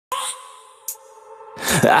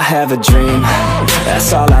I have a dream,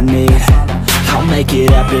 that's all I need. I'll make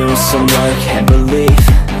it happen with some work and belief.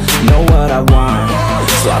 Know what I want,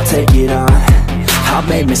 so I'll take it on. I've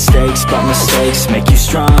made mistakes, but mistakes make you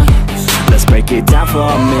strong. Let's break it down for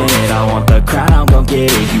a minute. I want the crown, I'm gon' get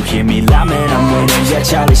it. You hear me loud, man, I'm winning. Yeah,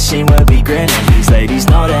 Charlie Sheen will be grinning. These ladies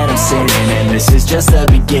know that I'm sinning, and this is just the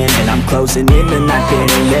beginning. I'm closing in the ninth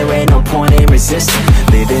inning, there ain't no point in resisting.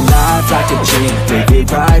 Living life like a dream, live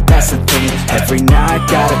it right, that's the thing. Every night,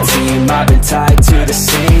 got a team, I've been tied to the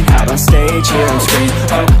scene. Out on stage, hear them scream,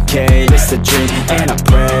 okay, it's a dream. And I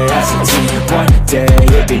pray as a team, one day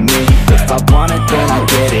it'll be me. If I want it, then I'll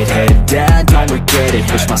get it. Head down, don't regret it.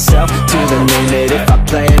 Push myself to the limit. If I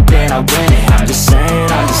play it, then I win it. I'm just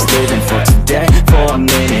saying, I'm just living for today. For a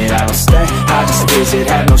minute, I don't stay, I just visit.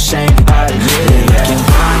 Have no shame, I admit it.